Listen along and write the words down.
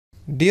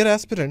Dear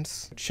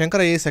aspirants,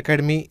 Shankar IAS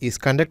Academy is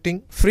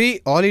conducting free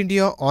All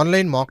India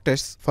online mock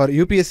tests for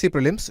UPSC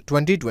Prelims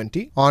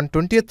 2020 on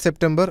 20th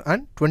September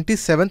and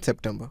 27th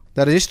September.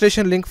 The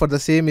registration link for the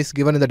same is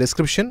given in the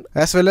description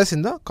as well as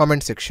in the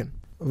comment section.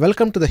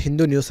 Welcome to the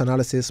Hindu News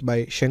Analysis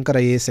by Shankar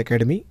IAS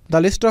Academy. The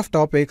list of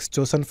topics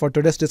chosen for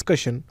today's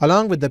discussion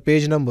along with the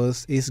page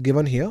numbers is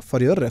given here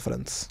for your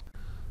reference.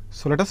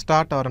 So let us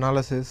start our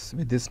analysis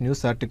with this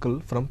news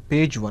article from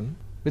page 1,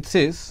 which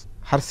says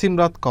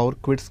Harsimrat Kaur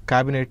quits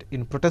cabinet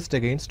in protest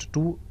against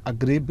 2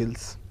 agri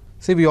bills.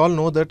 See, we all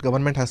know that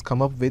government has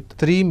come up with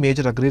 3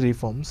 major agri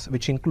reforms,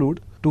 which include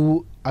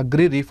 2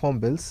 agri reform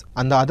bills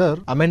and the other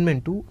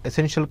amendment to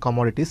Essential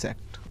Commodities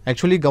Act.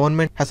 Actually,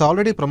 government has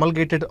already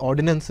promulgated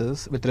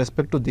ordinances with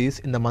respect to these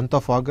in the month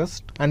of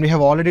August, and we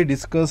have already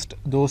discussed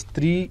those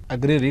 3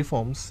 agri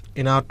reforms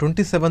in our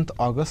 27th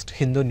August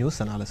Hindu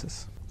News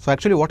Analysis. So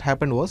actually what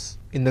happened was,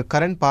 in the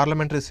current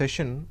parliamentary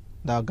session,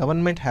 the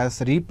government has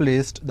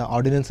replaced the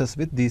ordinances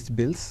with these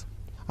bills,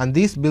 and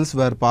these bills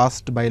were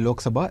passed by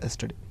Lok Sabha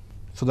yesterday.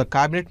 So the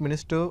Cabinet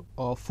Minister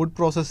of Food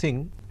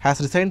Processing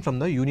has resigned from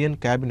the Union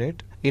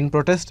Cabinet in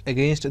protest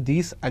against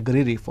these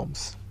agri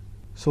reforms.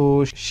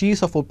 So she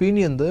is of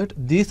opinion that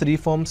these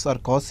reforms are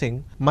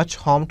causing much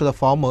harm to the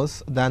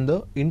farmers than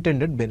the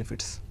intended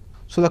benefits.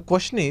 So the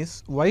question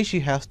is, why she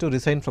has to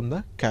resign from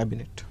the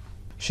Cabinet?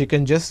 She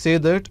can just say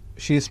that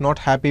she is not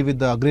happy with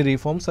the agri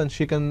reforms and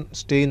she can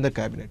stay in the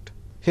Cabinet.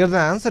 Here the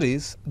answer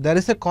is, there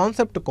is a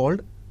concept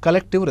called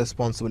collective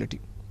responsibility,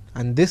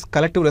 and this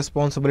collective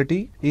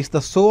responsibility is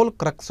the sole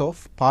crux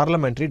of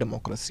parliamentary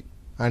democracy.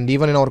 And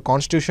even in our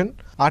constitution,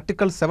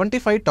 Article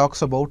 75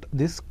 talks about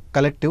this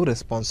collective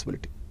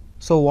responsibility.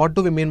 So what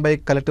do we mean by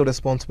collective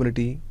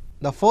responsibility?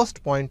 The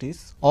first point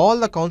is, all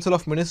the Council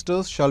of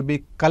Ministers shall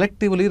be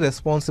collectively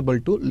responsible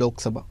to Lok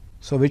Sabha.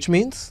 So which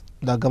means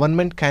the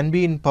government can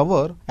be in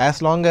power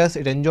as long as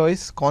it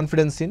enjoys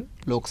confidence in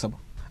Lok Sabha.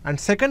 And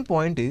second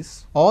point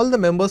is, all the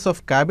members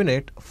of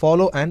cabinet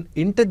follow an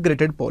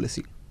integrated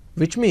policy,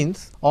 which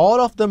means all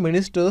of the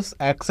ministers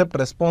accept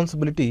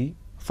responsibility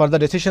for the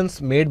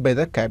decisions made by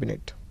the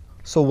cabinet.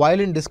 So while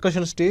in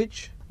discussion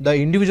stage, the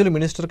individual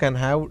minister can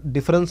have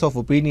difference of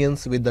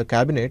opinions with the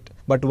cabinet,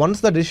 but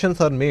once the decisions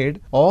are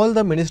made, all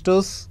the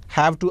ministers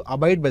have to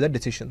abide by the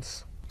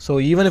decisions. So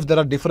even if there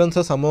are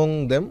differences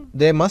among them,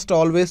 they must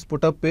always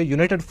put up a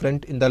united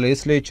front in the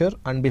legislature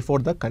and before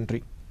the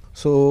country.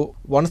 So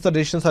once the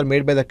decisions are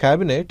made by the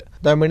cabinet,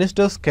 the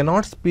ministers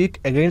cannot speak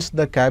against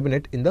the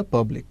cabinet in the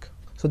public.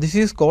 So this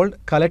is called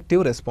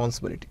collective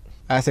responsibility.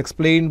 As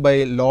explained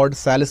by Lord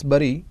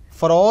Salisbury,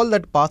 for all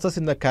that passes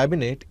in the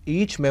cabinet,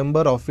 each member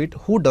of it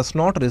who does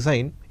not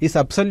resign is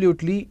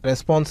absolutely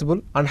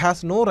responsible and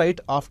has no right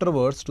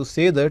afterwards to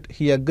say that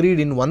he agreed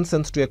in one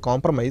sense to a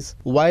compromise,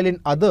 while in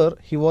other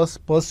he was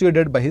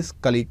persuaded by his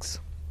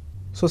colleagues.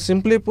 So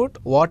simply put,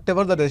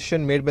 whatever the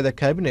decision made by the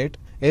cabinet,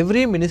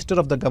 every minister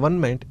of the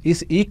government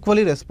is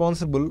equally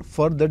responsible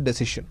for the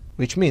decision,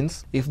 which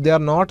means if they are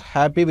not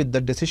happy with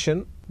the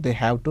decision, they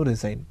have to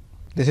resign.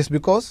 This is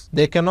because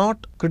they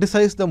cannot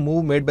criticize the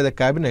move made by the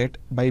cabinet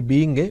by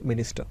being a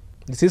minister.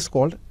 This is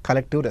called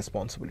collective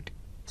responsibility.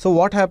 So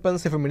what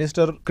happens if a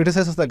minister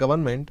criticizes the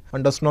government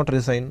and does not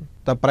resign?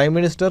 The Prime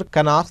Minister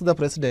can ask the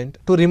President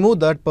to remove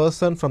that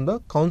person from the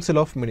Council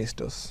of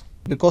Ministers.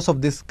 Because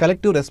of this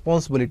collective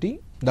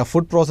responsibility, the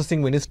Food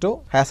Processing Minister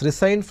has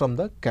resigned from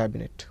the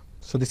cabinet.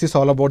 So this is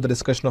all about the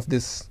discussion of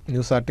this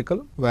news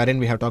article, wherein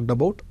we have talked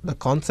about the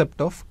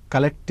concept of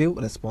collective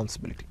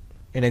responsibility.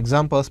 In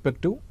exam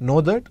perspective,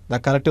 know that the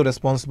collective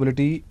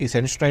responsibility is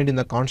enshrined in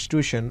the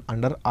Constitution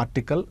under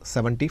Article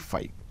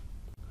 75.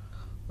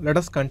 Let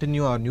us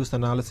continue our news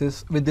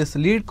analysis with this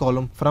lead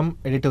column from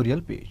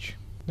editorial page.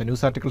 The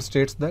news article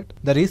states that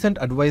the recent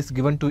advice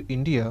given to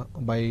India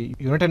by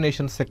United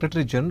Nations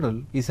Secretary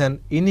General is an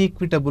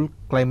inequitable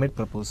climate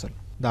proposal.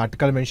 The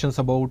article mentions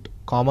about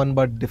common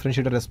but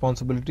differentiated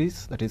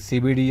responsibilities, that is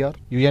CBDR,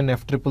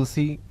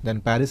 UNFCCC, then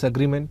Paris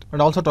Agreement,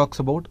 and also talks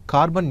about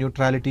carbon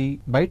neutrality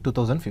by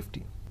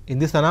 2050. In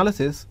this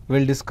analysis, we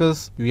will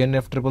discuss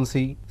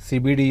UNFCCC,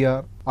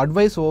 CBDR,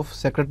 advice of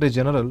Secretary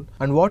General,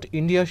 and what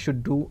India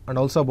should do, and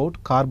also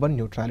about carbon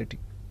neutrality.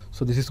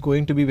 So this is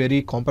going to be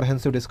very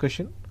comprehensive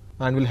discussion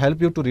and will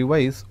help you to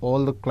revise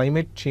all the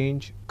climate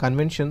change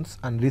conventions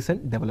and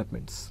recent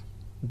developments.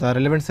 The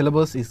relevant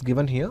syllabus is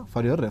given here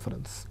for your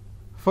reference.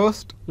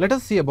 First, let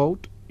us see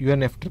about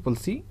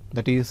UNFCCC,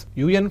 that is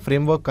UN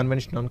Framework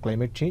Convention on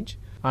Climate Change,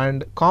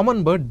 and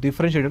common but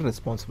differentiated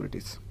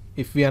responsibilities.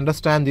 If we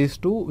understand these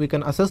two, we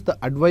can assess the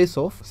advice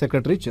of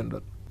Secretary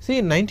General. See,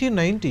 in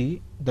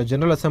 1990, the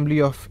General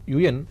Assembly of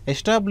UN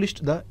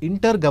established the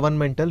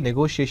Intergovernmental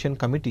Negotiation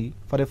Committee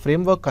for a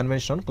Framework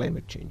Convention on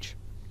Climate Change.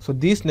 So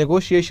these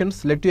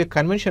negotiations led to a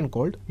convention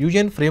called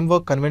UN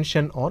Framework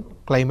Convention on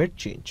Climate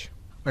Change.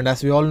 And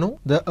as we all know,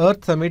 the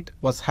Earth Summit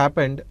was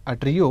happened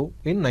at Rio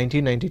in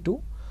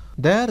 1992.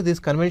 There this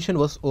convention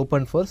was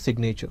opened for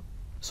signature.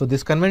 So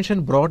this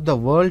convention brought the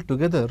world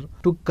together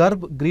to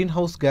curb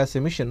greenhouse gas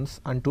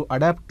emissions and to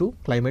adapt to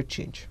climate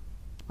change.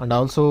 And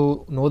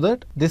also know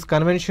that this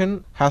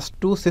convention has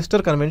two sister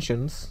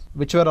conventions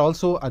which were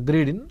also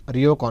agreed in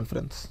Rio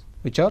Conference,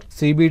 which are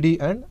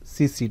CBD and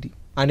CCD.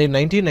 And in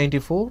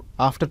 1994,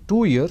 after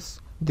 2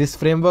 years, this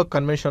Framework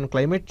Convention on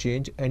Climate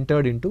Change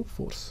entered into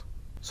force.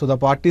 So the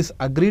parties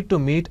agreed to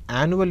meet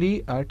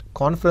annually at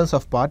Conference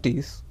of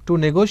Parties to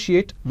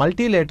negotiate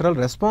multilateral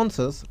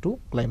responses to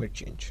climate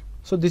change.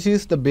 So this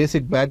is the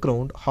basic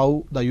background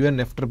how the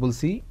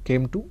UNFCCC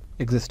came to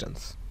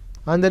existence.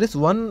 And there is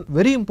one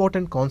very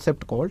important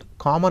concept called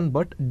common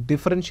but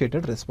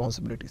differentiated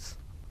responsibilities.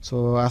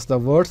 So as the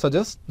word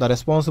suggests, the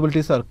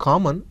responsibilities are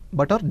common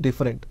but are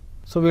different.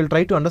 So we will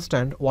try to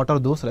understand what are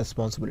those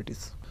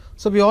responsibilities.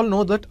 So we all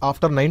know that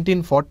after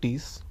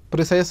 1940s,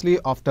 precisely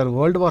after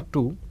World War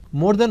II,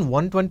 more than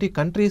 120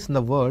 countries in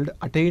the world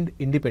attained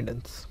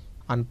independence.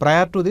 And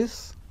prior to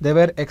this, they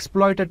were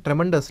exploited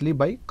tremendously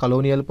by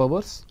colonial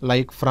powers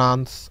like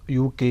France,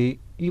 UK,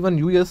 even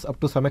US up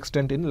to some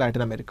extent in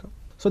Latin America.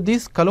 So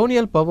these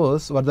colonial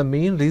powers were the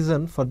main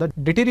reason for the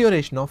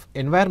deterioration of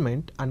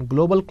environment and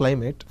global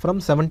climate from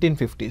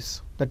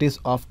 1750s. That is,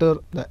 after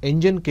the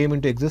engine came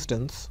into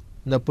existence,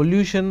 the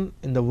pollution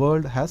in the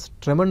world has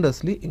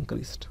tremendously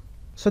increased.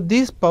 So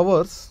these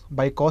powers,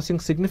 by causing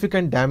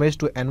significant damage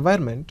to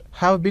environment,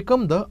 have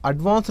become the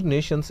advanced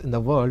nations in the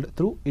world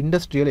through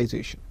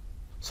industrialization.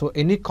 So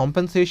any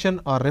compensation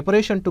or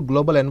reparation to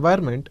global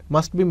environment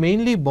must be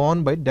mainly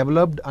borne by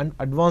developed and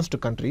advanced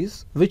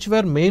countries, which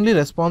were mainly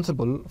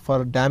responsible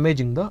for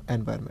damaging the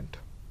environment.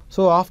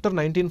 So after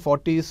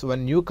 1940s,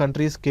 when new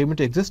countries came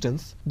into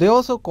existence, they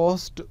also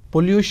caused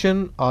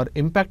pollution or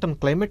impact on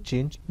climate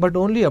change, but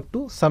only up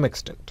to some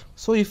extent.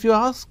 So if you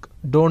ask,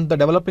 don't the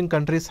developing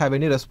countries have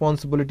any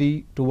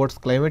responsibility towards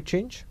climate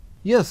change?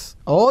 Yes,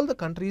 all the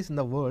countries in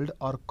the world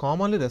are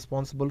commonly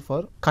responsible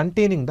for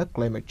containing the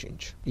climate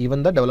change,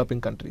 even the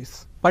developing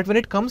countries. But when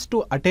it comes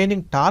to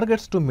attaining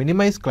targets to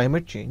minimize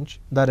climate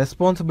change, the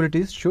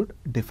responsibilities should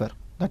differ.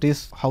 That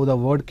is how the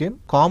word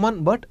came,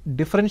 common but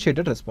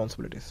differentiated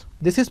responsibilities.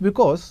 This is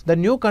because the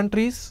new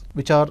countries,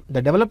 which are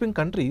the developing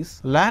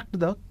countries, lacked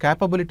the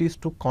capabilities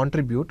to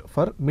contribute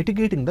for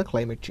mitigating the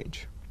climate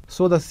change.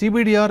 So the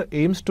CBDR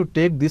aims to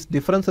take these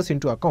differences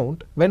into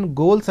account when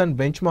goals and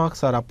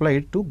benchmarks are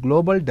applied to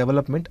global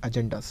development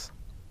agendas.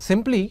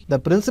 Simply, the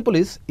principle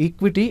is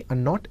equity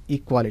and not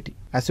equality.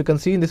 As you can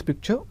see in this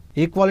picture,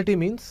 equality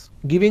means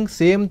giving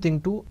same thing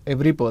to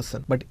every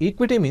person, but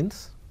equity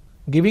means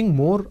giving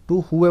more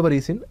to whoever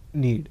is in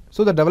need.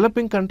 So the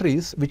developing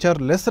countries which are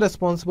less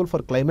responsible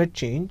for climate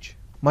change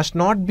must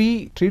not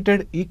be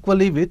treated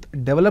equally with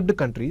developed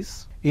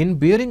countries in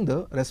bearing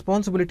the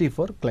responsibility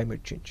for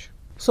climate change.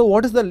 So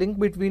what is the link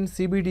between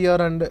CBDR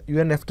and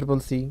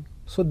UNFCCC?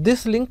 So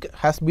this link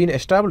has been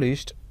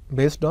established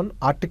based on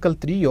Article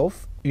 3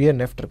 of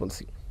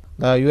UNFCCC.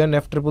 The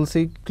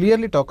UNFCCC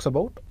clearly talks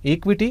about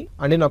equity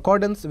and in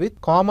accordance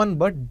with common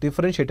but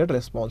differentiated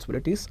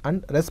responsibilities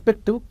and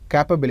respective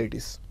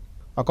capabilities.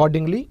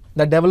 Accordingly,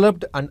 the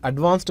developed and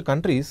advanced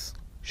countries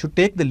should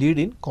take the lead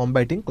in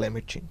combating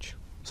climate change.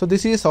 So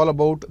this is all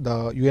about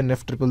the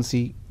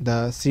UNFCCC,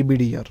 the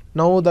CBDR.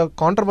 Now the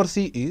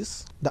controversy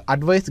is the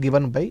advice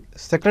given by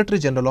Secretary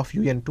General of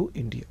UN to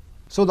India.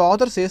 So the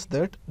author says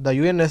that the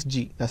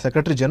UNSG, the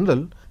Secretary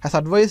General, has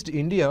advised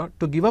India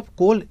to give up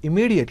coal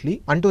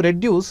immediately and to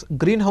reduce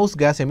greenhouse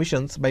gas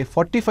emissions by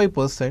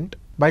 45%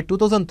 by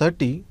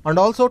 2030 and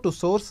also to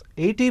source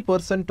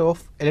 80%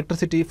 of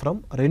electricity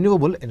from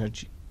renewable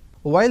energy.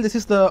 While this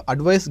is the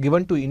advice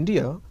given to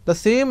India, the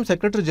same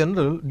Secretary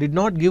General did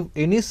not give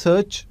any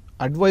such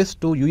advice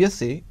to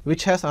USA,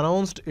 which has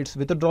announced its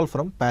withdrawal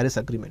from Paris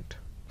Agreement.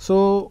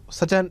 So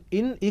such an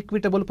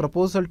inequitable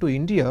proposal to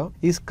India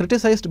is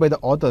criticized by the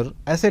author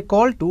as a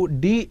call to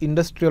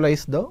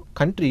deindustrialize the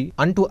country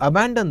and to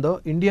abandon the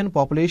Indian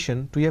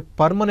population to a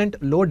permanent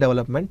low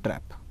development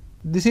trap.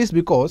 This is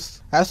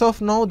because as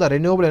of now the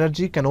renewable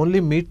energy can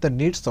only meet the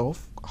needs of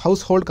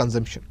household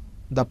consumption.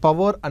 The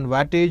power and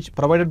wattage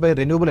provided by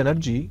renewable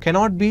energy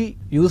cannot be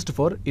used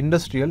for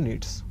industrial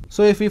needs.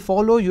 So if we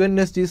follow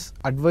UNSG's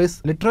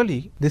advice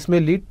literally, this may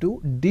lead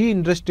to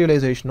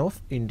deindustrialization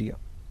of India.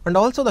 And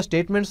also the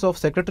statements of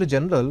Secretary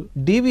General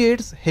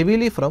deviates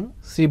heavily from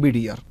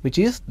CBDR, which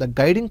is the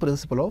guiding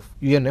principle of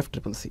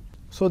UNFCCC.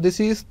 So this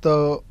is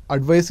the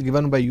advice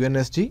given by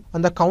UNSG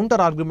and the counter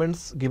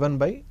arguments given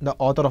by the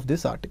author of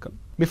this article.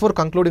 Before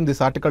concluding this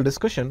article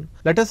discussion,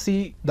 let us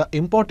see the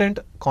important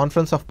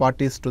Conference of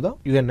Parties to the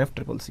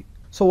UNFCCC.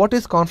 So what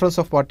is Conference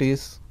of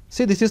Parties?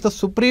 See, this is the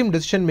supreme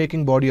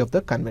decision-making body of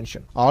the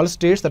convention. All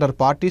states that are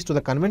parties to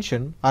the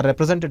convention are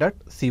represented at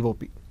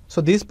COP. So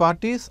these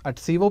parties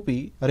at COP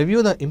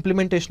review the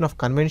implementation of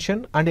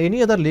convention and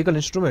any other legal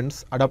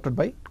instruments adopted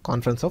by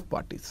Conference of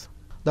Parties.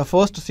 The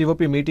first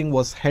COP meeting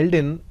was held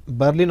in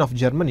Berlin of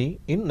Germany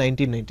in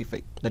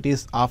 1995. That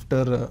is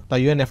after the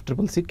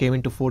UNFCCC came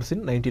into force in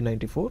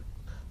 1994.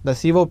 The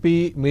COP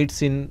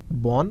meets in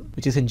Bonn,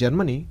 which is in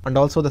Germany, and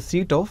also the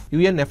seat of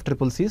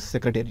UNFCCC's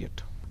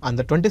Secretariat. And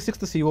the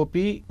 26th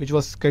COP, which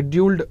was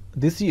scheduled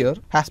this year,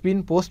 has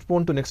been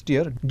postponed to next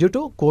year due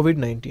to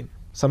COVID-19.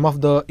 Some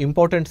of the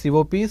important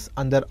COPs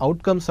and their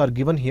outcomes are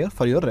given here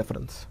for your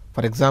reference.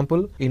 For example,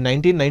 in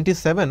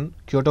 1997,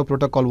 Kyoto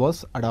Protocol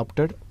was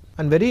adopted.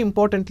 And very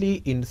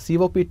importantly, in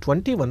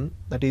COP21,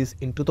 that is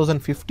in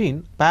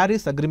 2015,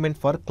 Paris Agreement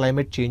for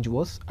Climate Change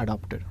was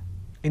adopted.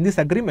 In this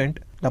agreement,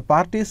 the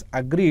parties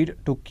agreed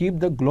to keep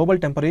the global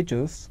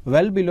temperatures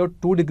well below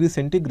 2 degrees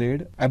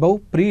centigrade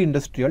above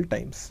pre-industrial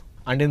times.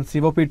 And in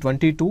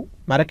COP22,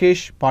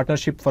 Marrakesh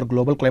Partnership for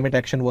Global Climate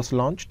Action was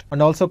launched,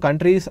 and also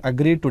countries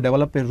agreed to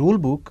develop a rule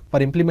book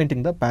for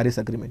implementing the Paris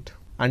Agreement.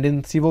 And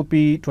in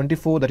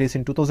COP24, that is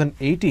in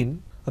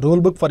 2018, a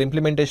rule book for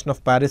implementation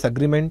of Paris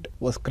Agreement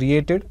was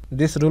created.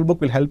 This rule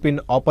book will help in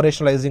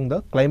operationalizing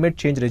the climate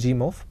change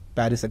regime of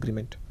Paris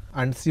Agreement.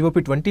 And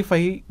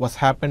COP25 was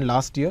happened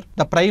last year.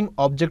 The prime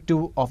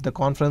objective of the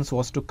conference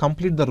was to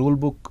complete the rule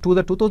book to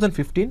the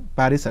 2015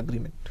 Paris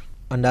Agreement.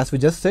 And as we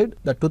just said,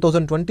 the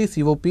 2020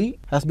 COP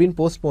has been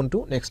postponed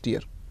to next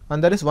year.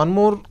 And there is one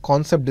more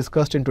concept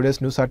discussed in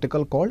today's news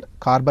article called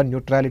carbon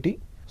neutrality.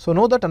 So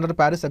know that under the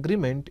Paris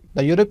Agreement,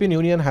 the European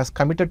Union has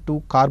committed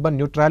to carbon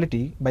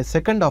neutrality by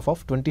second half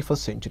of 21st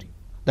century.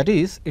 That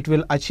is, it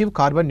will achieve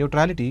carbon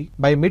neutrality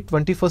by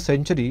mid-21st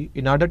century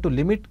in order to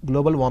limit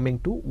global warming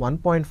to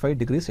 1.5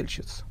 degrees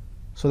Celsius.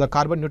 So the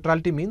carbon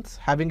neutrality means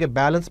having a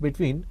balance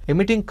between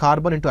emitting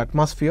carbon into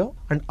atmosphere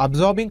and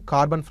absorbing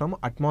carbon from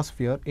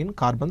atmosphere in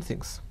carbon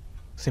sinks.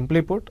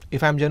 Simply put,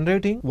 if I am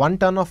generating 1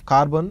 ton of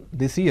carbon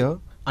this year,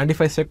 and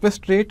if I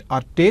sequestrate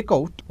or take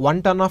out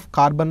 1 ton of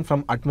carbon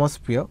from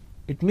atmosphere,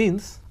 it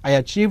means I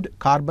achieved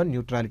carbon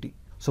neutrality.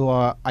 So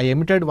I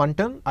emitted 1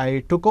 ton,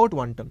 I took out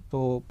 1 ton.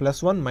 So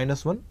plus 1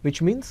 minus 1,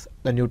 which means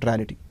the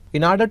neutrality.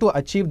 In order to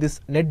achieve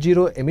this net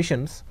zero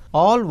emissions,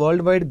 all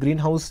worldwide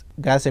greenhouse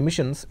gas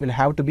emissions will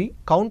have to be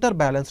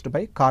counterbalanced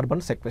by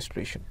carbon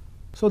sequestration.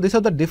 So these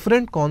are the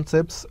different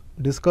concepts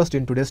discussed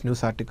in today's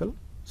news article.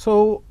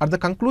 So at the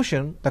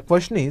conclusion, the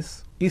question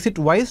is it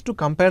wise to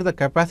compare the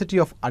capacity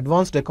of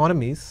advanced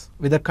economies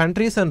with the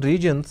countries and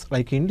regions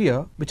like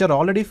India, which are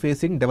already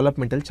facing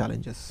developmental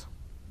challenges?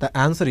 The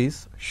answer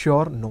is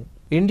sure no.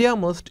 India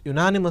must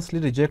unanimously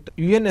reject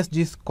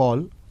UNSG's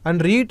call and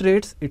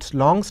reiterates its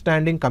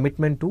long-standing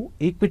commitment to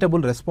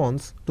equitable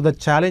response to the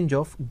challenge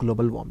of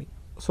global warming.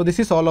 So this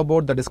is all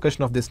about the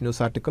discussion of this news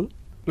article.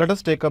 Let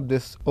us take up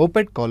this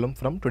OPED column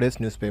from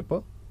today's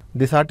newspaper.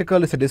 This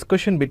article is a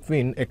discussion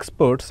between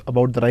experts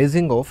about the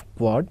rising of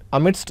Quad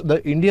amidst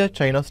the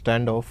India-China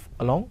standoff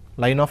along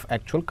line of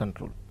actual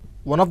control.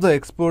 One of the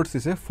experts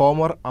is a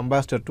former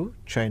ambassador to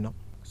China.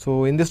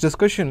 So in this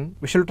discussion,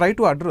 we shall try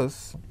to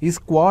address, is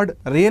Quad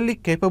really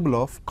capable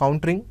of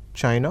countering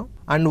China,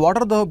 and what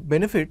are the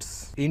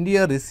benefits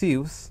India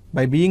receives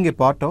by being a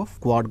part of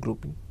Quad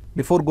grouping?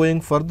 Before going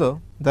further,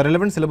 the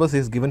relevant syllabus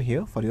is given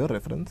here for your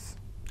reference.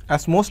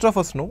 As most of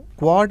us know,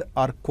 Quad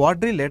or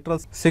Quadrilateral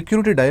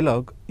Security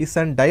Dialogue is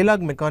a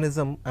dialogue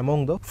mechanism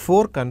among the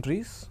 4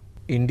 countries,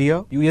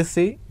 India,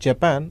 USA,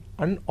 Japan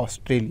and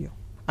Australia.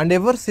 And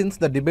ever since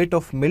the debate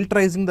of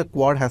militarizing the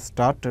Quad has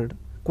started,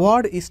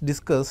 Quad is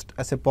discussed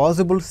as a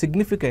possible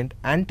significant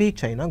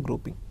anti-China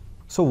grouping.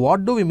 So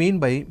what do we mean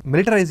by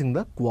militarizing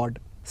the Quad?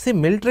 See,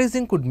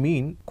 militarizing could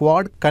mean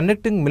Quad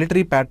conducting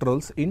military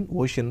patrols in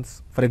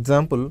oceans. For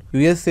example,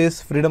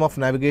 USA's freedom of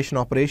navigation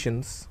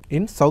operations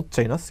in South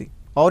China Sea.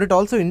 Or it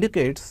also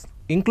indicates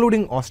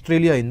including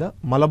Australia in the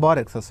Malabar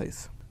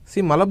exercise.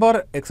 See,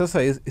 Malabar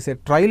exercise is a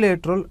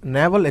trilateral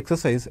naval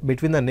exercise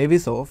between the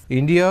navies of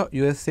India,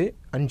 USA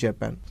and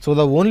Japan. So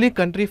the only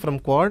country from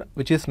Quad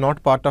which is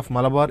not part of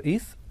Malabar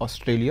is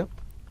Australia.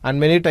 And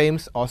many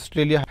times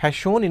Australia has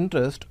shown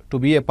interest to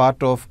be a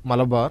part of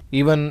Malabar.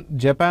 Even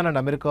Japan and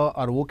America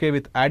are okay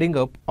with adding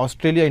up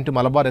Australia into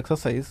Malabar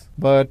exercise,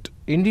 but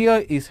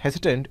India is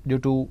hesitant due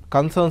to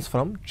concerns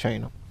from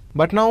China.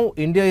 But now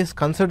India is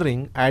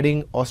considering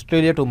adding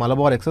Australia to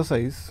Malabar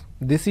exercise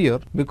this year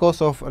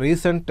because of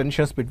recent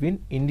tensions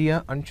between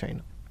India and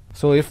China.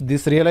 So if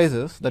this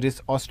realizes, that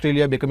is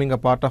Australia becoming a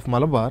part of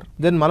Malabar,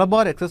 then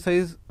Malabar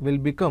exercise will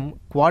become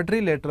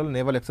quadrilateral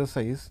naval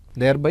exercise,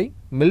 thereby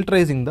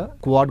militarizing the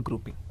Quad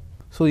grouping.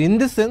 So in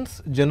this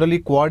sense, generally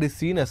Quad is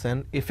seen as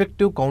an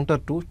effective counter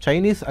to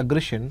Chinese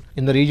aggression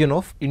in the region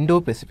of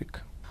Indo-Pacific.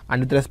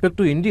 And with respect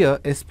to India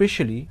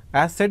especially,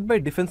 as said by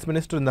Defence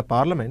Minister in the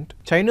Parliament,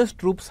 China's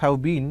troops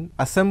have been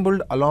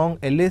assembled along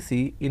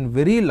LAC in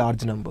very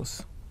large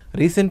numbers.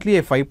 Recently,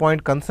 a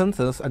 5-point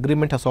consensus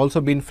agreement has also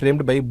been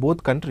framed by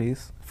both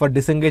countries for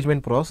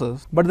disengagement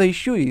process, but the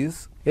issue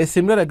is a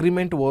similar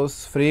agreement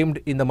was framed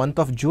in the month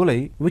of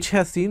July, which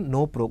has seen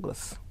no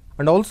progress.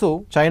 And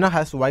also, China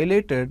has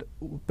violated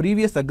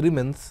previous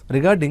agreements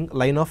regarding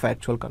line of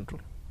actual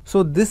control.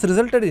 So this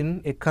resulted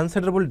in a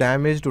considerable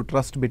damage to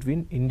trust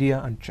between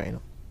India and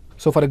China.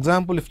 So for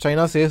example, if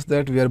China says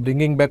that we are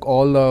bringing back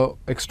all the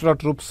extra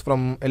troops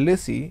from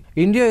LAC,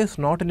 India is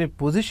not in a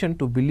position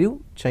to believe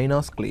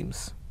China's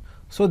claims.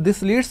 So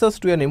this leads us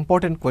to an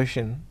important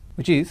question,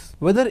 which is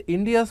whether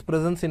India's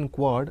presence in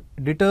Quad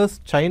deters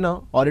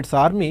China or its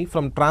army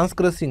from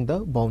transgressing the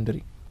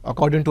boundary.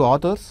 According to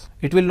authors,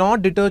 it will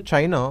not deter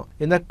China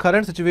in the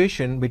current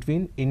situation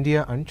between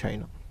India and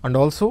China. And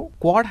also,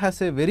 Quad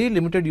has a very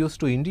limited use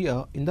to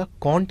India in the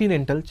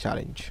continental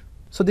challenge.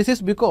 So this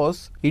is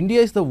because India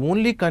is the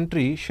only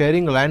country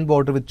sharing land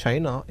border with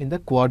China in the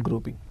Quad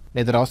grouping.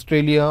 Neither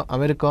Australia,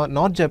 America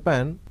nor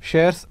Japan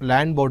shares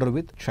land border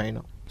with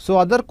China. So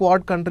other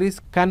Quad countries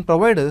can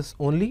provide us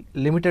only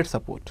limited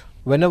support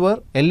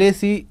whenever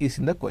LAC is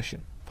in the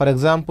question. For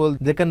example,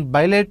 they can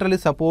bilaterally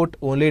support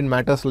only in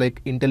matters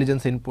like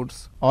intelligence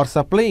inputs or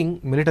supplying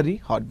military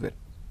hardware.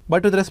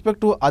 But with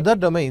respect to other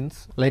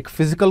domains like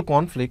physical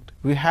conflict,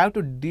 we have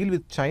to deal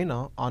with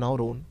China on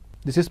our own.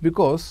 This is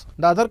because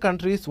the other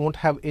countries won't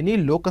have any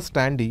locus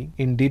standi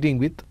in dealing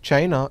with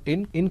China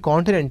in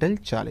continental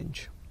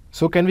challenge.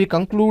 So can we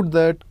conclude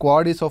that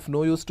Quad is of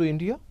no use to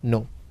India?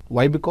 No.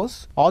 Why?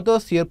 Because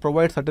authors here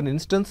provide certain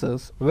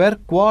instances where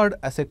Quad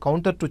as a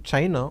counter to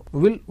China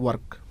will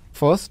work.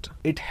 First,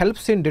 it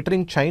helps in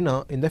deterring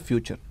China in the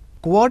future.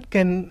 Quad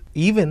can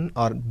even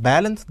or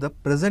balance the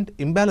present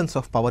imbalance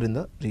of power in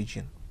the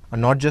region.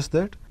 And not just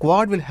that,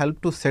 Quad will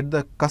help to set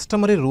the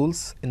customary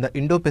rules in the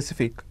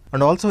Indo-Pacific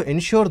and also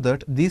ensure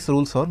that these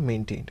rules are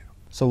maintained.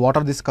 So what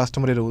are these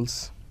customary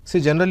rules?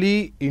 See,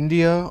 generally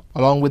India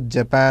along with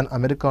Japan,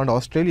 America and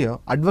Australia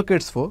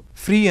advocates for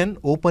free and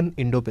open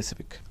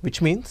Indo-Pacific,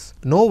 which means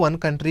no one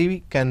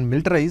country can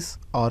militarize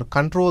or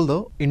control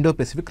the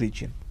Indo-Pacific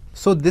region.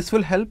 So this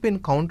will help in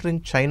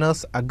countering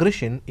China's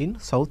aggression in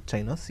South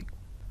China Sea.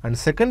 And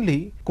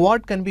secondly,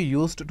 Quad can be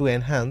used to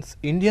enhance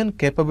Indian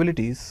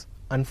capabilities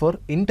and for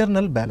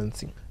internal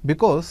balancing,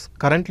 because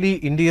currently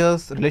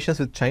India's relations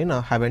with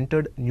China have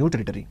entered new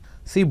territory.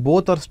 See,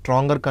 both are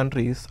stronger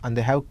countries and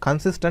they have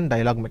consistent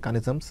dialogue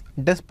mechanisms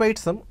despite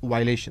some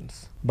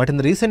violations. But in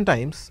the recent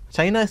times,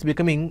 China is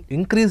becoming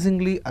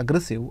increasingly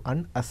aggressive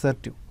and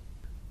assertive.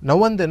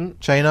 Now and then,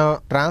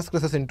 China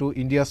transgresses into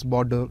India's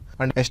border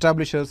and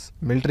establishes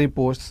military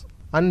posts,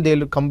 and they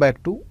will come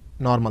back to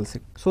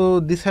normalcy. So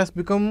this has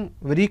become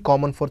very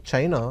common for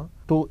China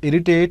to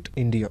irritate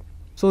India.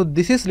 So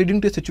this is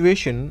leading to a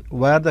situation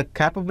where the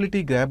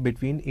capability gap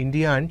between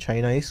India and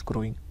China is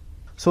growing.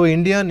 So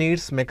India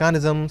needs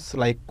mechanisms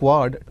like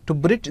Quad to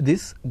bridge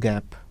this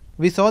gap.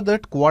 We saw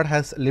that Quad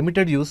has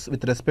limited use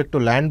with respect to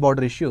land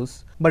border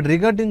issues, but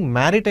regarding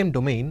maritime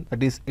domain,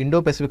 that is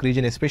Indo-Pacific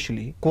region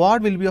especially,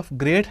 Quad will be of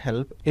great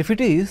help if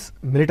it is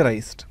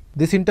militarized.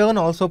 This in turn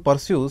also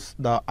pursues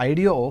the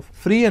idea of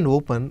free and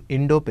open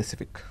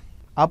Indo-Pacific.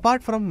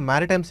 Apart from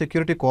maritime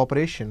security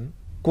cooperation,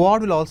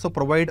 Quad will also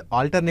provide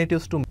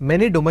alternatives to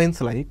many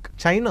domains like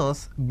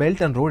China's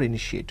Belt and Road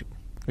Initiative.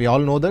 We all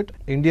know that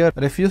India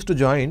refused to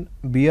join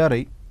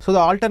BRI. So the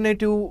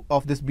alternative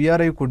of this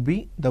BRI could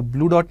be the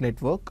Blue Dot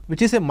Network,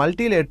 which is a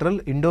multilateral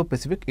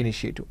Indo-Pacific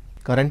initiative.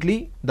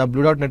 Currently, the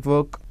Blue Dot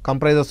Network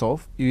comprises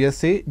of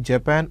USA,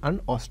 Japan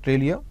and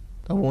Australia.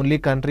 The only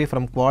country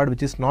from Quad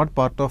which is not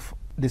part of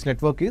this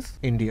network is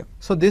India.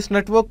 So this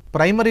network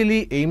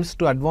primarily aims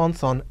to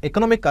advance on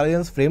economic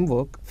alliance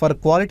framework for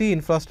quality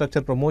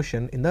infrastructure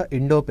promotion in the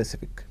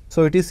Indo-Pacific.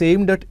 So it is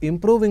aimed at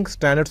improving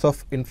standards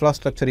of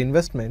infrastructure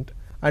investment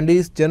and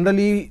is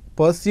generally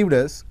perceived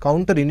as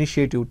counter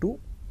initiative to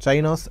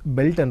China's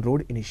Belt and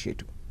Road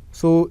Initiative.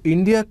 So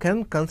India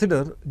can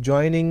consider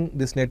joining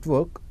this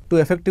network to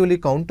effectively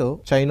counter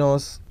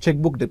China's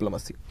checkbook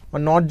diplomacy.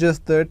 And not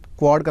just that,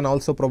 Quad can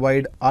also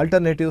provide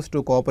alternatives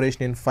to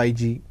cooperation in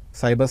 5G,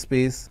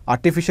 cyberspace,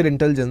 artificial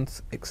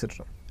intelligence,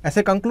 etc. As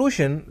a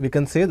conclusion, we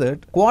can say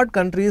that Quad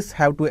countries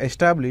have to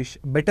establish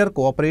better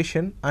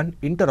cooperation and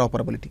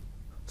interoperability.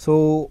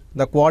 So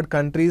the Quad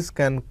countries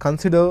can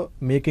consider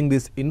making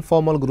this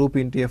informal group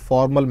into a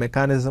formal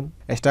mechanism,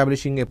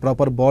 establishing a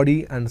proper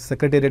body and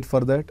secretariat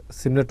for that,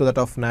 similar to that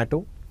of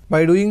NATO.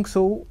 By doing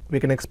so, we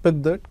can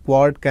expect that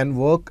Quad can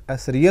work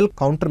as a real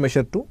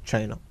countermeasure to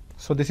China.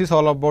 So this is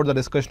all about the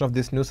discussion of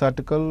this news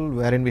article,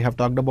 wherein we have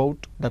talked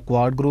about the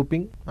Quad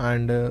grouping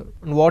and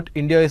what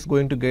India is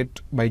going to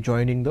get by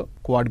joining the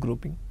Quad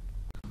grouping.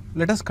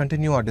 Let us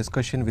continue our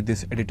discussion with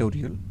this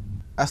editorial.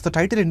 As the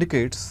title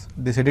indicates,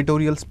 this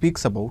editorial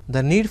speaks about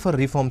the need for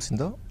reforms in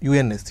the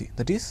UNSC,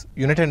 that is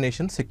United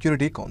Nations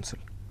Security Council.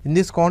 In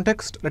this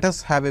context, let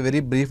us have a very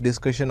brief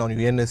discussion on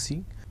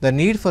UNSC, the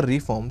need for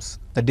reforms,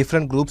 the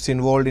different groups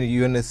involved in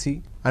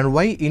UNSC, and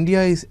why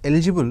India is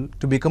eligible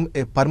to become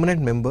a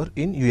permanent member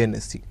in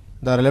UNSC.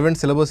 The relevant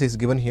syllabus is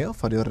given here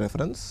for your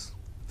reference.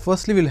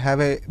 Firstly, we will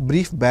have a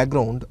brief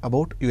background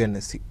about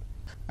UNSC.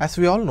 As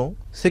we all know,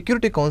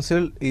 Security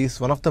Council is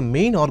one of the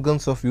main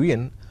organs of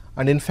UN,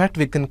 and in fact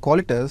we can call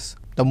it as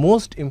the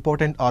most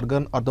important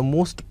organ or the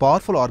most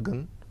powerful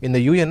organ in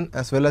the UN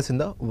as well as in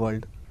the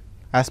world.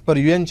 As per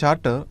UN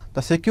Charter,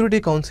 the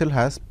Security Council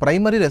has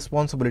primary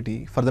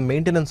responsibility for the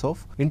maintenance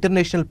of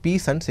international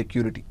peace and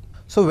security.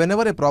 So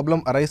whenever a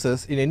problem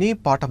arises in any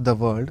part of the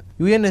world,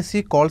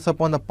 UNSC calls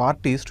upon the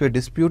parties to a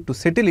dispute to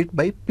settle it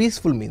by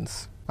peaceful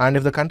means. And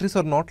if the countries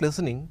are not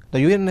listening, the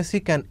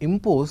UNSC can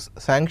impose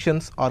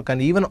sanctions or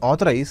can even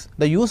authorize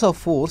the use of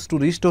force to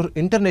restore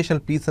international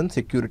peace and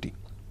security.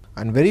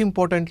 And very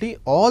importantly,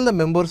 all the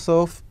members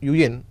of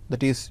UN,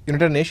 that is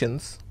United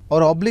Nations,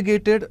 are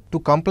obligated to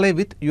comply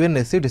with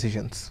UNSC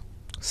decisions.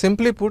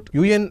 Simply put,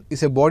 UN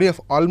is a body of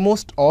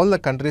almost all the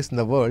countries in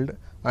the world,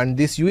 and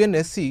this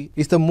UNSC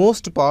is the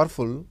most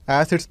powerful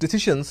as its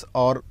decisions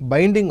are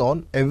binding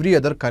on every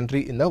other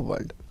country in the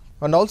world.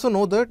 And also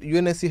know that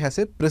UNSC has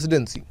a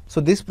presidency. So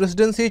this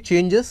presidency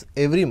changes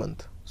every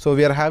month. So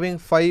we are having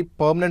 5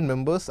 permanent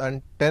members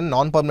and 10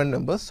 non-permanent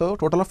members, so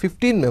total of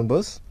 15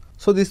 members.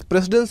 So this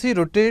presidency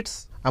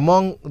rotates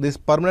among these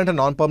permanent and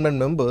non-permanent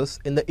members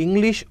in the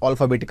English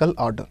alphabetical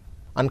order.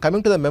 And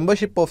coming to the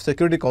membership of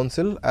Security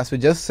Council, as we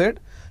just said,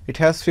 it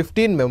has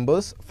 15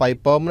 members,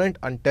 5 permanent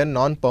and 10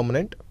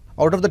 non-permanent.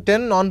 Out of the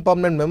 10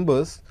 non-permanent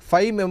members,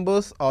 5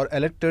 members are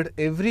elected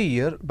every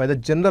year by the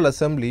General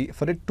Assembly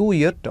for a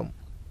 2-year term.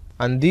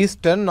 And these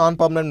 10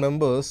 non-permanent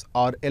members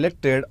are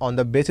elected on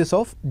the basis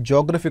of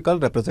geographical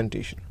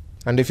representation.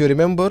 And if you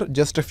remember,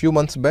 just a few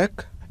months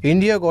back,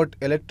 India got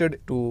elected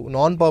to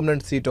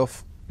non-permanent seat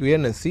of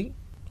UNSC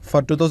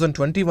for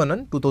 2021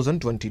 and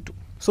 2022.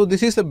 So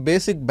this is a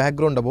basic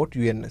background about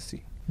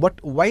UNSC. But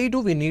why do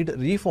we need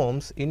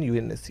reforms in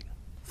UNSC?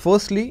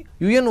 Firstly,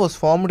 UN was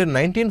formed in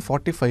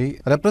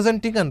 1945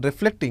 representing and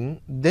reflecting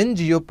then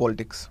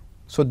geopolitics.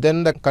 So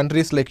then the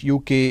countries like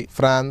UK,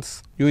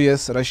 France,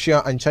 US,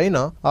 Russia and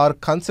China are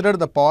considered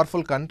the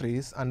powerful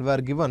countries and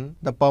were given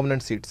the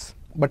permanent seats.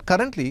 But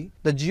currently,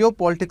 the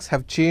geopolitics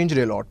have changed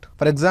a lot.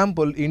 For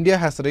example, India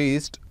has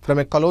raised from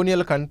a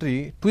colonial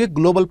country to a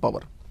global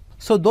power.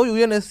 So though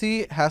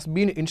UNSC has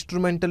been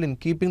instrumental in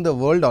keeping the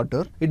world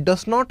order, it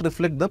does not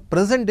reflect the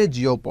present day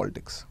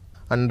geopolitics.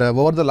 And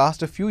over the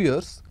last few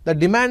years, the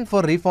demand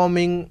for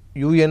reforming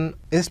UN,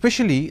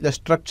 especially the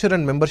structure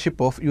and membership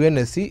of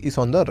UNSC, is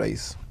on the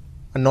rise.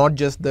 And not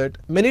just that,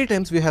 many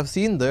times we have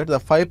seen that the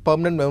 5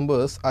 permanent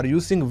members are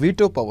using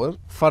veto power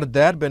for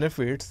their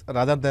benefits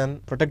rather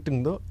than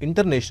protecting the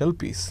international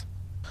peace.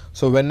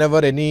 So whenever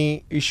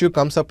any issue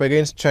comes up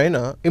against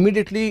China,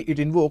 immediately it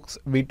invokes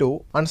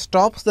veto and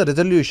stops the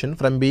resolution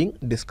from being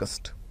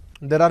discussed.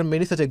 There are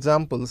many such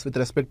examples with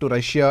respect to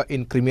Russia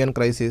in Crimean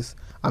crisis,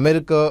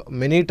 America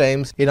many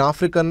times in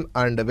African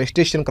and West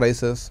Asian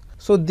crisis.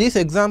 So these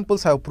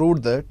examples have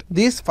proved that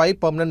these 5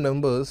 permanent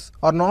members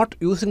are not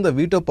using the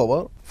veto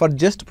power for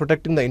just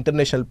protecting the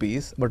international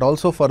peace, but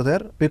also for their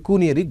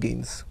pecuniary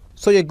gains.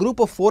 So a group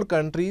of 4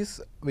 countries,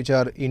 which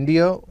are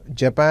India,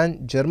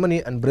 Japan,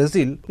 Germany and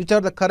Brazil, which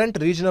are the current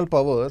regional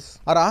powers,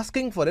 are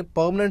asking for a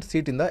permanent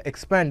seat in the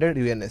expanded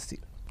UNSC.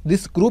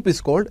 This group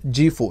is called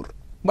G4.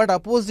 But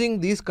opposing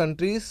these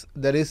countries,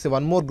 there is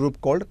one more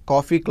group called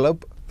Coffee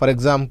Club. For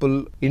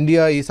example,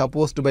 India is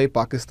opposed by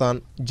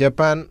Pakistan,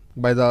 Japan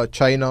by the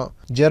China,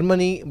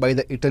 Germany by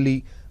the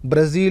Italy,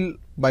 Brazil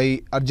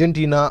by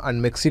Argentina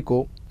and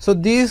Mexico. So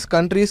these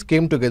countries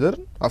came together.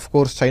 Of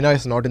course, China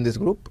is not in this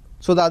group.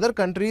 So the other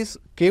countries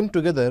came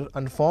together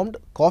and formed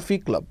Coffee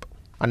Club.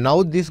 And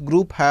now this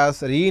group has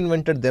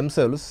reinvented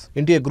themselves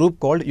into a group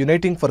called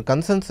Uniting for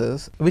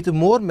Consensus with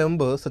more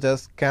members such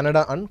as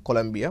Canada and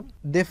Colombia.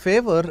 They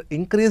favor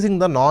increasing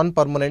the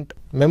non-permanent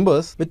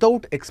members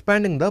without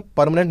expanding the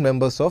permanent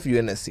members of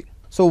UNSC.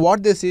 So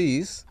what they say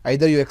is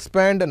either you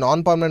expand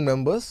non-permanent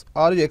members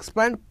or you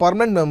expand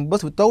permanent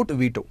members without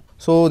veto.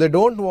 So they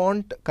don't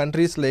want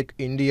countries like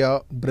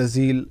India,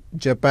 Brazil,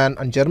 Japan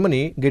and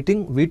Germany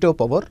getting veto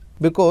power,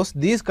 because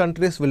these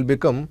countries will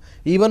become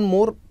even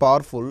more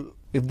powerful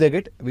if they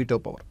get veto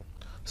power.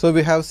 So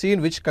we have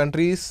seen which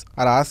countries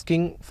are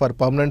asking for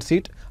permanent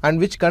seat and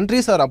which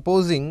countries are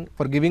opposing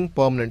for giving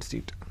permanent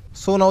seat.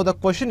 So now the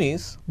question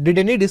is, did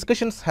any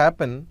discussions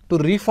happen to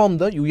reform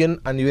the UN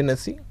and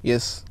UNSC?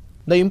 Yes.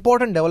 The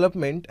important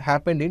development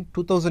happened in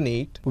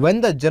 2008 when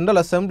the General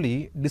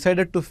Assembly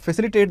decided to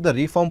facilitate the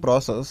reform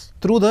process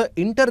through the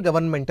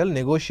Intergovernmental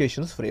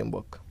Negotiations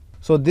Framework.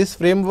 So this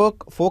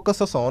framework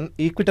focuses on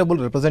equitable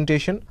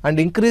representation and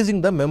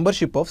increasing the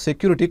membership of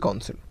Security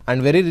Council.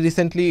 And very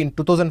recently in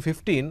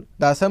 2015,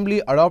 the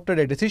Assembly adopted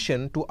a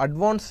decision to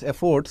advance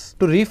efforts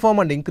to reform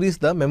and increase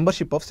the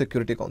membership of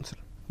Security Council.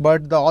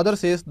 But the author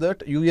says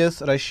that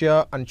US,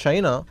 Russia and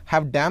China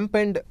have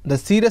dampened the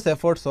serious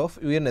efforts of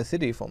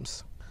UNSC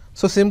reforms.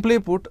 So simply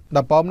put,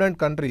 the permanent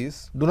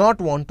countries do not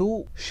want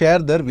to share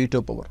their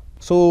veto power.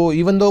 So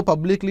even though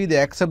publicly they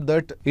accept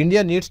that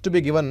India needs to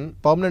be given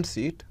permanent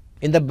seat,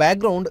 in the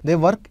background they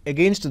work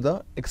against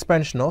the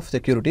expansion of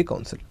Security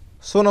Council.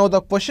 So now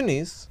the question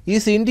is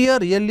India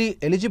really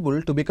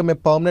eligible to become a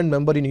permanent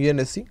member in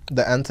UNSC?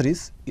 The answer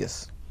is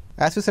yes.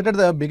 As we said at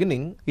the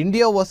beginning,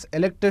 India was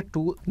elected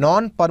to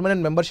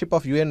non-permanent membership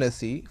of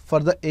UNSC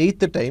for the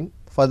 8th time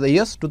for the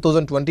years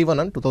 2021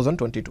 and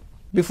 2022.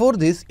 Before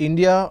this,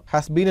 India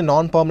has been a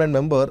non-permanent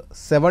member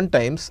 7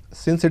 times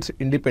since its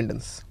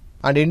independence.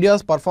 And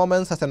India's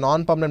performance as a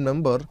non-permanent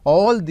member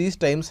all these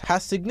times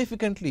has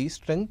significantly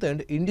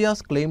strengthened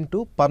India's claim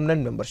to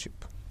permanent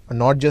membership. And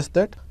not just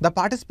that, the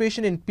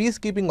participation in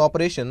peacekeeping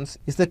operations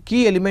is the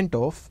key element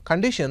of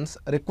conditions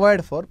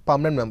required for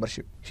permanent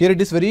membership. Here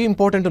it is very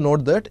important to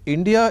note that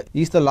India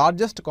is the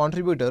largest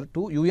contributor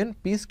to UN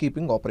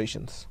peacekeeping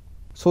operations.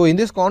 So in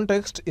this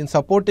context, in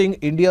supporting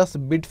India's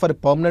bid for a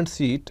permanent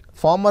seat,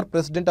 former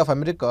President of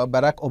America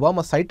Barack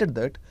Obama cited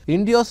that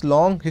India's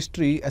long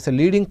history as a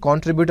leading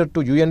contributor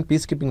to UN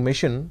peacekeeping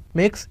mission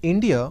makes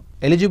India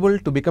eligible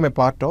to become a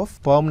part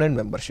of permanent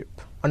membership.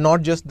 And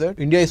not just that,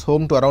 India is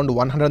home to around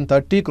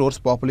 130 crores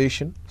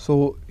population.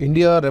 So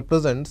India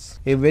represents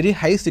a very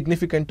high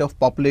significance of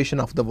population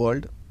of the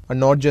world. And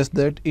not just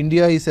that,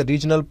 India is a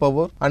regional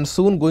power and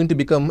soon going to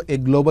become a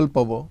global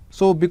power.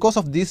 So because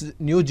of these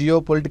new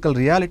geopolitical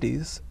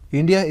realities,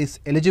 India is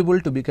eligible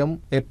to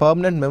become a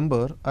permanent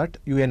member at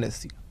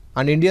UNSC.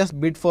 And India's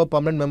bid for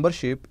permanent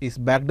membership is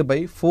backed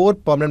by 4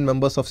 permanent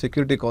members of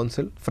Security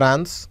Council: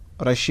 France,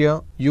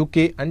 Russia,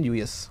 UK and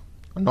US.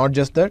 And not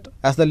just that,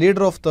 as the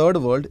leader of Third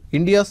World,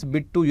 India's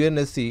bid to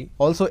UNSC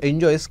also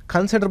enjoys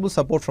considerable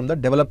support from the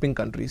developing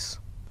countries.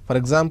 For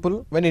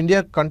example, when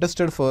India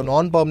contested for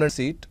non-permanent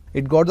seat,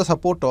 it got the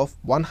support of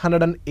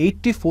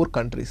 184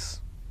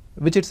 countries,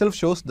 which itself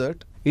shows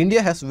that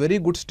India has very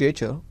good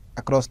stature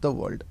across the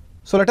world.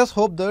 So let us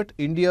hope that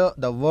India,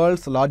 the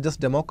world's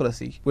largest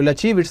democracy, will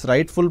achieve its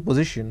rightful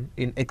position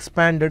in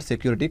expanded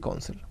Security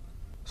Council.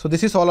 So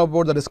this is all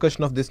about the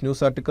discussion of this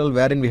news article,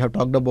 wherein we have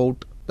talked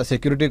about the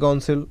Security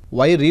Council,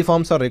 why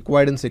reforms are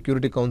required in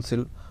Security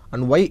Council,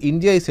 and why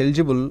India is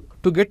eligible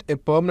to get a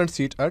permanent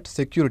seat at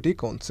Security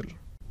Council.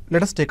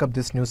 Let us take up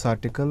this news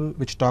article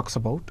which talks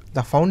about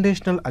the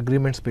foundational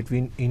agreements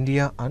between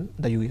India and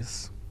the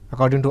US.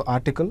 According to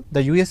article,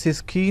 the US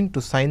is keen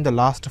to sign the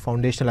last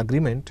foundational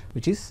agreement,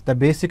 which is the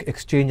Basic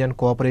Exchange and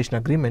Cooperation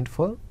Agreement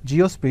for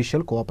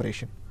Geospatial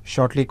Cooperation,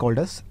 shortly called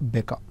as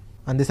BECA.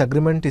 And this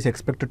agreement is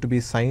expected to be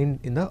signed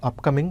in the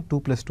upcoming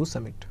 2+2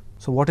 summit.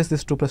 So what is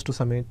this 2+2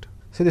 summit?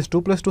 So this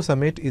 2+2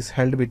 summit is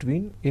held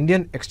between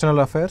Indian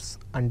External Affairs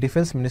and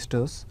Defense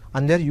Ministers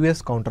and their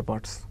US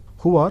counterparts,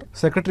 who are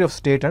Secretary of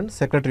State and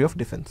Secretary of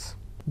Defense.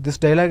 This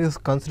dialogue is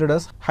considered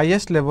as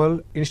highest level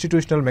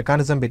institutional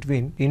mechanism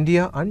between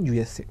India and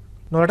USA.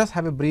 Now let us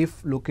have a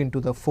brief look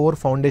into the 4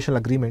 foundational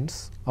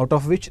agreements, out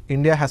of which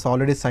India has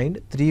already signed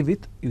 3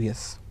 with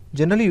US.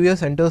 Generally,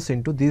 US enters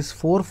into these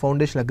 4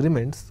 foundational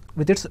agreements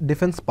with its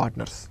defense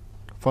partners.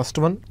 First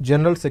one,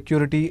 General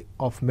Security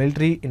of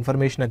Military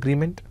Information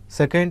Agreement.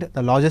 Second,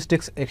 the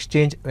Logistics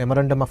Exchange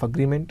Memorandum of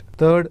Agreement.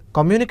 Third,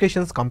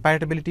 Communications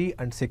Compatibility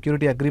and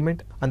Security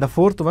Agreement. And the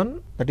fourth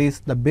one, that is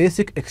the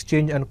Basic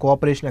Exchange and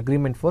Cooperation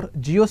Agreement for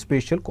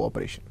Geospatial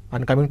Cooperation.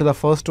 And coming to the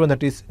first one,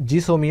 that is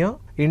GSOMIA,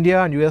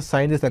 India and US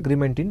signed this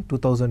agreement in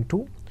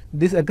 2002.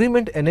 This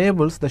agreement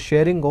enables the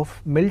sharing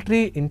of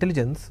military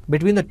intelligence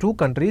between the 2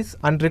 countries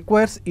and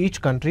requires each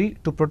country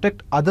to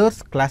protect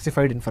others'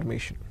 classified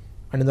information.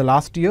 And in the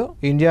last year,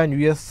 India and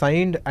US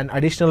signed an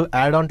additional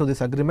add-on to this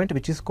agreement,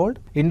 which is called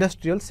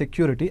Industrial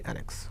Security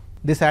Annex.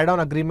 This add-on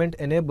agreement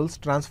enables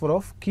transfer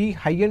of key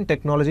high-end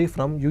technology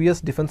from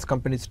US defense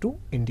companies to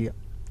India.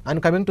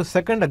 And coming to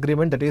second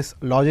agreement, that is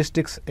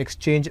Logistics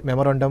Exchange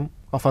Memorandum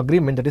of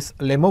Agreement, that is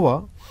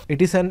LEMOA,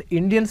 it is an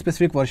Indian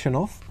specific version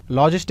of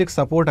Logistics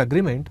Support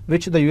Agreement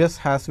which the US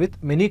has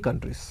with many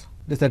countries.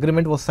 This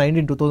agreement was signed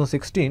in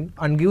 2016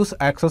 and gives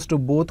access to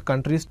both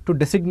countries to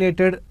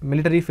designated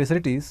military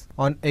facilities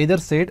on either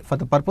side for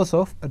the purpose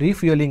of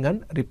refueling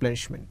and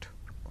replenishment.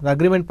 The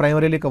agreement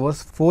primarily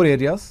covers 4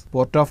 areas: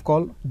 port of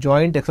call,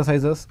 joint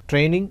exercises,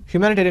 training,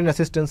 humanitarian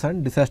assistance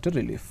and disaster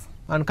relief.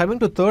 And coming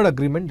to third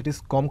agreement, it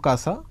is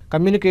COMCASA,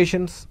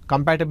 Communications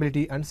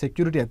Compatibility and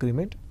Security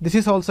Agreement. This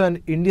is also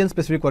an Indian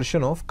specific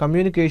version of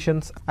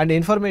Communications and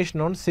Information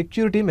on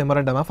Security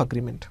Memorandum of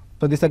Agreement.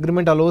 So this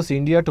agreement allows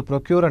India to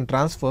procure and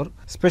transfer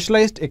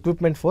specialized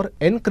equipment for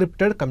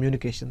encrypted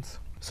communications.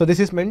 So this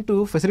is meant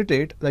to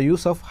facilitate the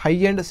use of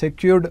high-end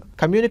secured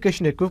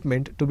communication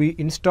equipment to be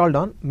installed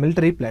on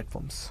military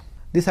platforms.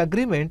 This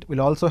agreement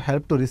will also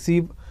help to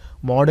receive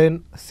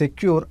modern,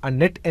 secure and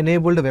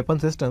net-enabled weapon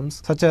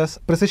systems such as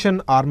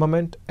precision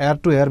armament,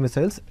 air-to-air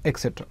missiles,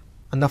 etc.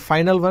 And the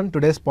final one,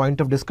 today's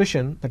point of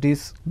discussion, that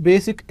is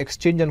Basic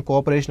Exchange and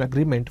Cooperation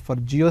Agreement for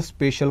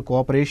Geospatial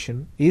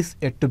Cooperation, is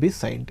yet to be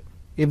signed.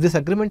 If this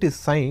agreement is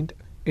signed,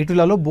 it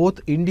will allow both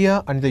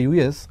India and the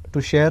US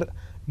to share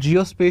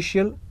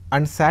geospatial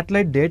and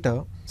satellite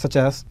data such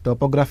as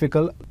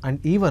topographical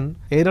and even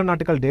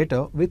aeronautical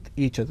data with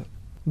each other.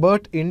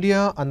 But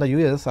India and the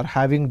US are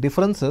having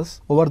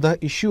differences over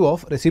the issue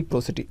of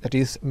reciprocity, that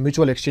is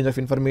mutual exchange of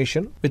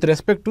information with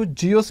respect to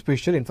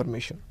geospatial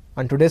information.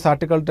 And today's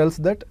article tells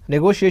that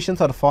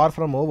negotiations are far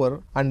from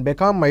over and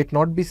BECA might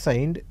not be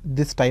signed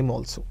this time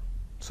also.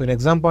 So in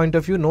exam point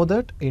of view, know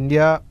that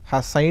India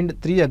has signed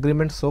 3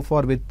 agreements so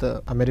far with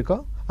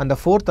America, and the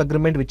 4th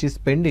agreement which is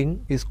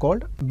pending is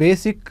called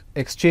Basic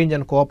Exchange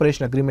and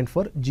Cooperation Agreement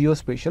for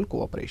Geospatial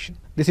Cooperation.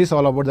 This is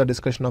all about the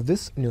discussion of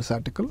this news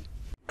article.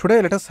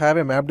 Today let us have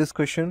a map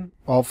discussion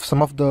of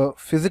some of the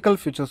physical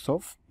features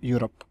of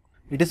Europe.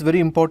 It is very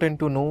important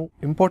to know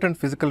important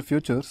physical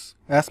features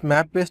as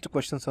map-based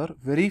questions are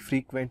very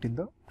frequent in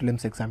the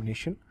prelims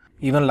examination.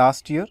 Even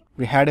last year,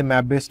 we had a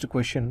map-based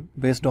question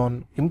based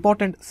on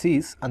important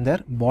seas and their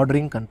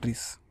bordering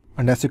countries.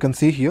 And as you can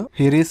see here,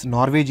 here is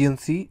Norwegian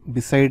Sea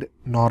beside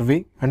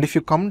Norway. And if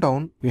you come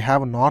down, we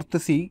have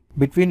North Sea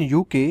between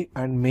UK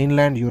and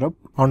mainland Europe.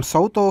 On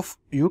south of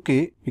UK,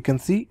 we can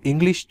see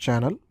English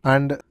Channel,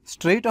 and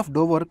Strait of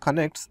Dover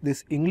connects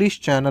this English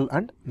Channel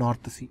and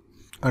North Sea.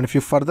 And if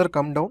you further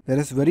come down, there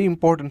is very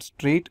important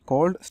strait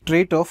called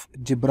Strait of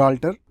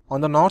Gibraltar.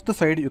 On the north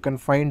side, you can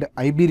find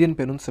Iberian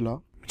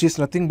Peninsula, which is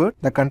nothing but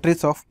the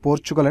countries of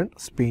Portugal and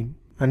Spain.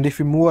 And if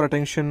we move our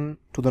attention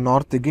to the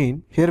north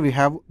again, here we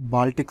have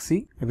Baltic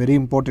Sea, a very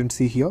important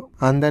sea here.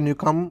 And then you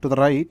come to the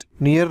right,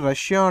 near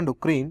Russia and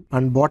Ukraine,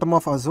 and bottom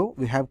of Azov,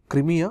 we have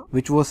Crimea,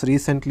 which was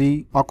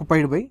recently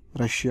occupied by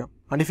Russia.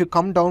 And if you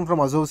come down from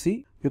Azov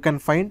Sea, you can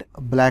find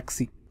Black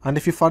Sea. And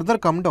if you further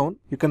come down,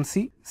 you can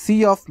see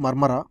Sea of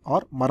Marmara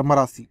or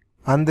Marmara Sea.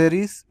 And there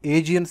is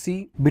Aegean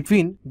Sea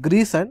between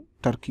Greece and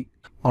Turkey.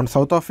 On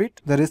south of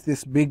it, there is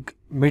this big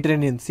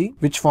Mediterranean Sea,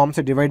 which forms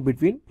a divide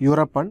between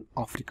Europe and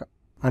Africa.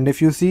 And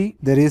if you see,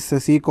 there is a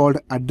sea called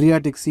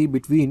Adriatic Sea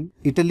between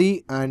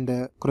Italy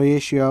and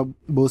Croatia,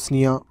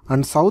 Bosnia.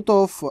 And south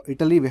of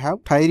Italy, we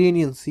have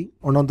Tyrrhenian Sea.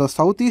 And on the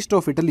southeast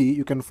of Italy,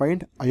 you can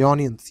find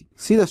Ionian Sea.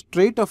 See, the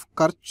Strait of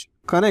Kerch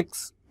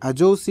connects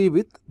Azov Sea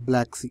with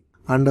Black Sea.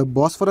 And the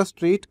Bosphorus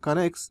Strait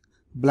connects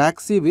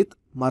Black Sea with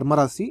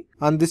Marmara Sea.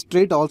 And this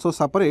strait also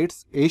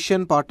separates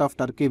Asian part of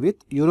Turkey with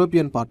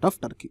European part of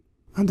Turkey.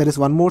 And there is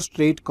one more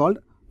strait called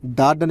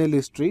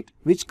Dardanelles Strait,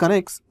 which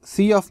connects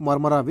Sea of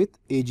Marmara with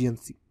Aegean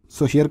Sea.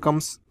 So here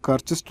comes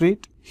Kerch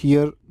Strait,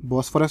 here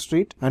Bosphorus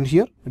Strait, and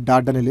here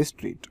Dardanelles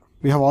Strait.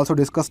 We have also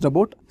discussed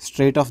about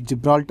Strait of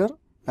Gibraltar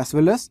as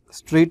well as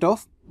Strait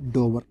of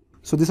Dover.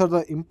 So these are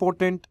the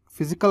important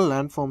physical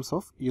landforms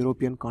of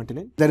European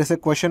continent. There is a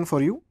question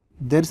for you.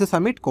 There is a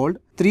summit called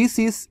 3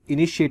 Seas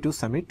Initiative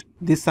Summit.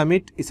 This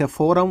summit is a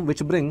forum which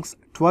brings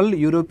 12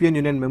 European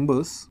Union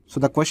members. So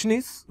the question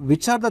is,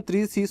 which are the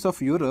 3 seas of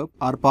Europe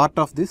are part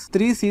of this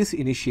 3 Seas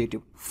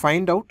Initiative?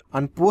 Find out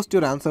and post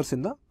your answers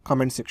in the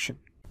comment section.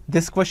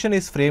 This question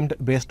is framed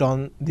based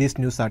on these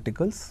news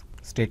articles.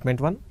 Statement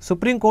 1.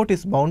 Supreme Court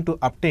is bound to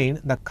obtain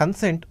the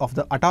consent of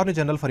the Attorney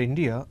General for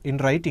India in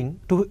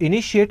writing to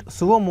initiate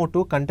suo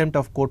motu contempt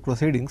of court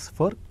proceedings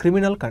for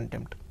criminal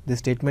contempt. This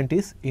statement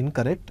is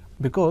incorrect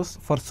because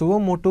for suo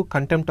motu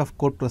contempt of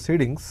court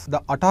proceedings,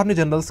 the Attorney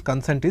General's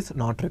consent is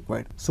not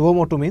required. Suo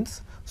motu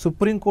means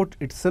Supreme Court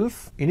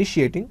itself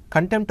initiating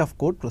contempt of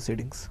court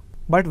proceedings.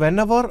 But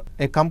whenever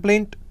a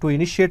complaint to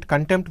initiate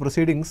contempt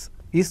proceedings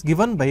is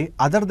given by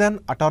other than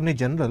Attorney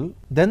General,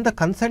 then the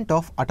consent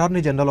of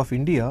Attorney General of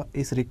India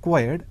is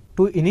required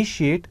to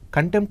initiate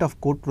contempt of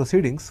court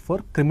proceedings for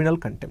criminal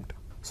contempt.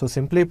 So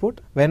simply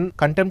put, when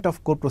contempt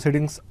of court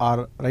proceedings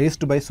are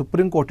raised by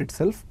Supreme Court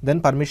itself,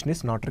 then permission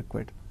is not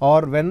required.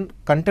 Or when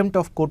contempt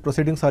of court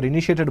proceedings are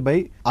initiated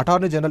by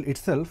Attorney General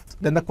itself,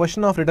 then the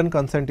question of written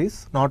consent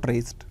is not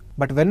raised.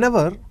 But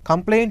whenever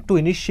complaint to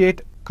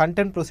initiate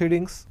contempt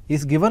proceedings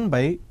is given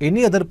by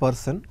any other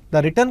person,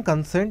 the written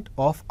consent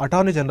of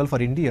Attorney General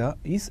for India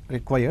is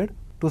required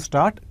to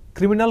start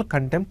criminal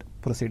contempt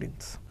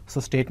proceedings. So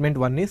statement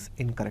 1 is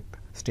incorrect.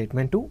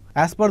 Statement 2.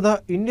 As per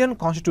the Indian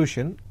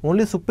Constitution,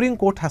 only Supreme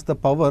Court has the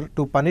power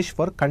to punish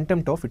for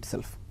contempt of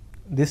itself.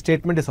 This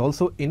statement is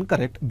also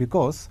incorrect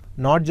because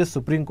not just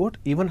Supreme Court,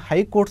 even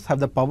High Courts have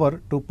the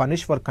power to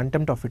punish for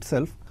contempt of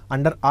itself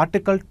under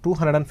Article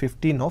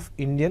 215 of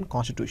Indian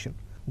Constitution.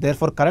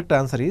 Therefore, correct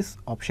answer is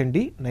option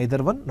D,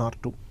 neither 1 nor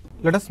 2.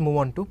 Let us move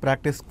on to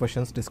practice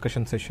questions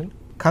discussion session.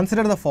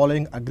 Consider the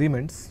following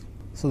agreements.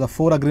 So the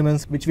 4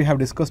 agreements which we have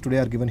discussed today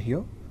are given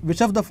here.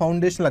 Which of the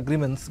foundational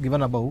agreements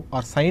given above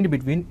are signed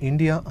between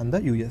India and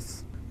the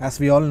US? As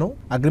we all know,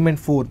 Agreement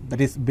 4, that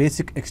is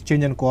Basic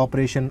Exchange and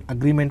Cooperation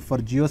Agreement for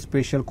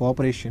Geospatial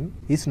Cooperation,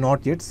 is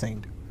not yet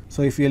signed.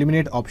 So if we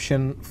eliminate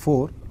option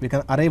 4, we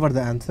can arrive at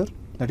the answer,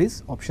 that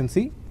is option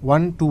C,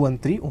 1, 2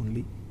 and 3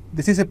 only.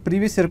 This is a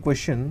previous year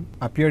question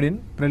appeared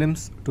in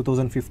Prelims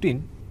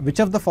 2015. Which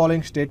of the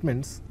following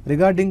statements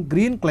regarding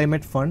Green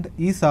Climate Fund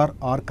is or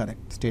are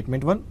correct?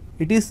 Statement 1.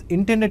 It is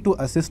intended to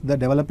assist the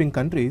developing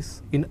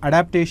countries in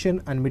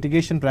adaptation and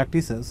mitigation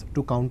practices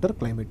to counter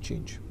climate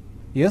change.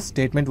 Yes,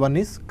 statement 1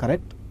 is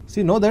correct. So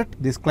you know that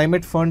this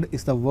climate fund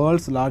is the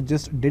world's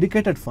largest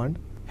dedicated fund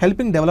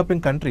helping developing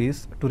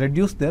countries to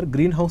reduce their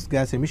greenhouse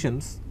gas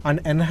emissions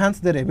and enhance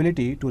their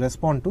ability to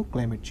respond to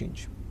climate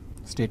change.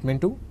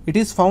 Statement 2. It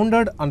is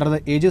founded under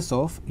the aegis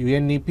of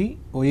UNEP,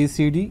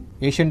 OECD,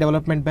 Asian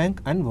Development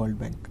Bank and World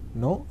Bank.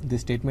 No,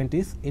 this statement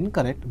is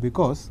incorrect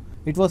because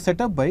it was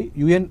set up by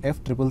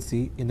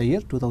UNFCCC in the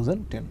year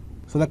 2010.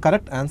 So the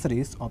correct answer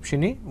is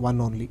option A,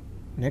 1 only.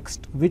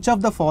 Next, which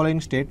of the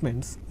following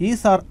statements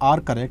is or are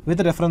correct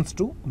with reference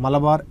to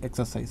Malabar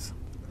exercise?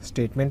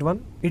 Statement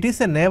 1. It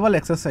is a naval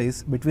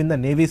exercise between the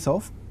navies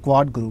of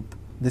Quad Group.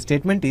 The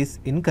statement is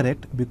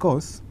incorrect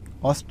because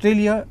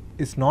Australia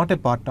is not a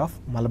part of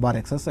Malabar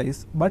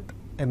exercise but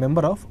a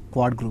member of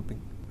Quad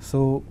grouping.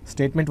 So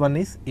statement 1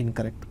 is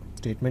incorrect.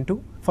 Statement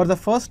 2. For the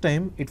first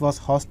time, it was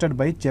hosted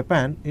by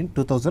Japan in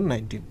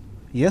 2019.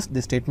 Yes,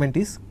 the statement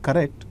is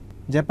correct.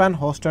 Japan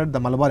hosted the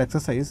Malabar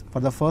exercise for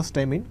the first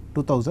time in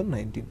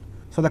 2019.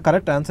 So the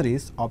correct answer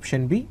is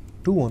option B,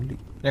 2 only.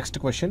 Next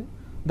question.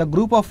 The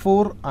group of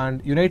 4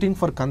 and uniting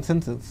for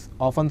consensus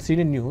often seen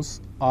in news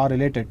are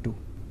related to.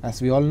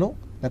 As we all know,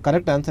 the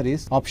correct answer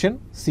is option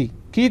C.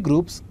 Key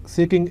groups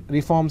seeking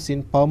reforms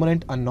in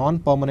permanent and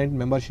non-permanent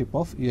membership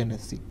of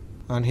UNSC.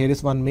 And here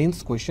is one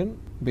mains question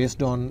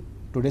based on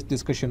today's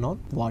discussion on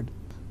Quad.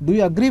 Do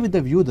you agree with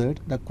the view that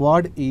the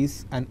Quad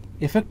is an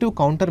effective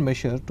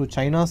countermeasure to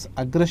China's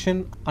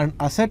aggression and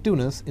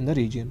assertiveness in the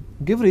region?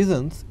 Give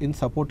reasons in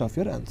support of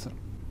your answer.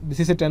 This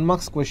is a 10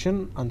 marks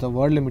question and the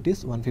word limit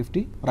is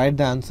 150. Write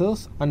the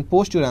answers and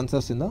post your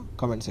answers in the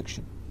comment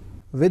section.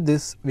 With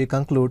this, we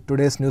conclude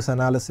today's news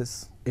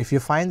analysis. If you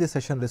find this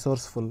session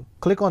resourceful,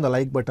 click on the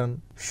like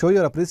button, show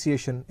your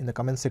appreciation in the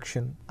comment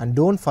section, and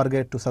don't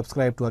forget to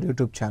subscribe to our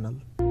YouTube channel.